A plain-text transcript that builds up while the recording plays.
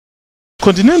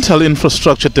Continental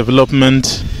infrastructure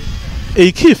development,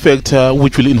 a key factor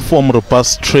which will inform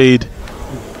robust trade.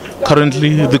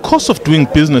 Currently, the cost of doing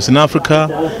business in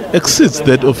Africa exceeds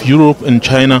that of Europe and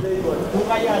China.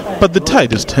 But the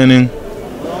tide is turning.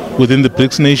 Within the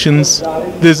BRICS nations,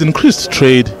 there is increased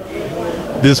trade.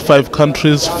 These 5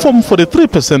 countries form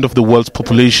 43% of the world's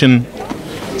population.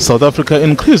 South Africa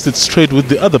increased its trade with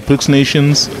the other BRICS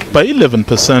nations by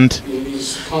 11%.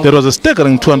 There was a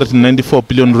staggering 294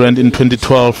 billion rand in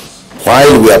 2012.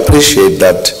 While we appreciate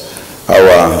that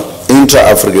our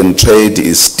intra-African trade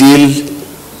is still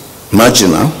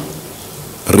marginal,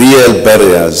 real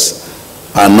barriers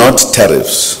are not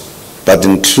tariffs, but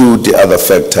include the other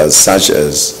factors such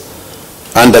as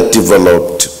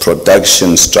underdeveloped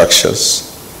production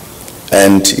structures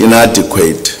and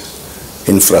inadequate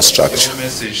infrastructure.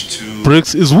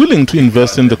 BRICS is willing to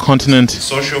invest in the continent.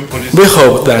 We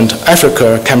hope that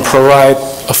Africa can provide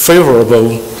a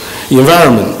favorable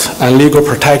environment and legal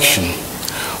protection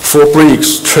for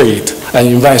BRICS trade and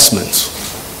investments,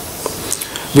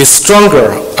 with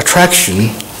stronger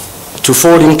attraction to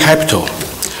foreign capital.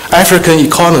 African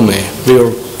economy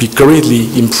will be greatly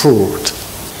improved.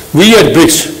 We at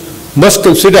BRICS must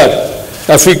consider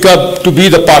Africa to be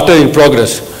the partner in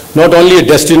progress, not only a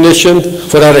destination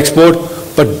for our export,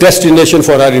 but destination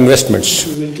for our investments.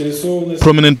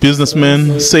 Prominent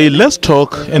businessmen say less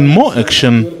talk and more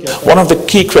action. One of the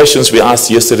key questions we asked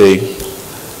yesterday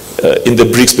in the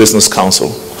BRICS Business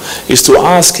Council is to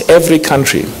ask every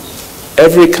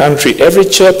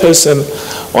chairperson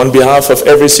on behalf of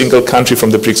every single country from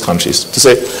the BRICS countries to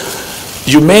say,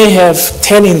 you may have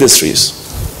 10 industries.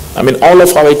 I mean, all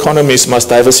of our economies must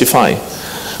diversify.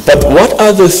 But what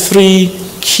are the 3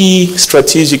 key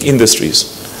strategic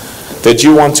industries that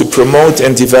you want to promote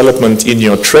and development in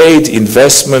your trade,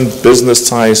 investment, business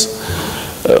ties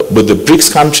with the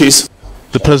BRICS countries?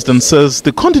 The president says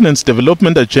the continent's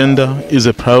development agenda is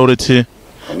a priority.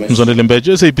 Mzondele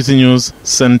Mbeje, SABC News,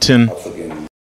 Sentin.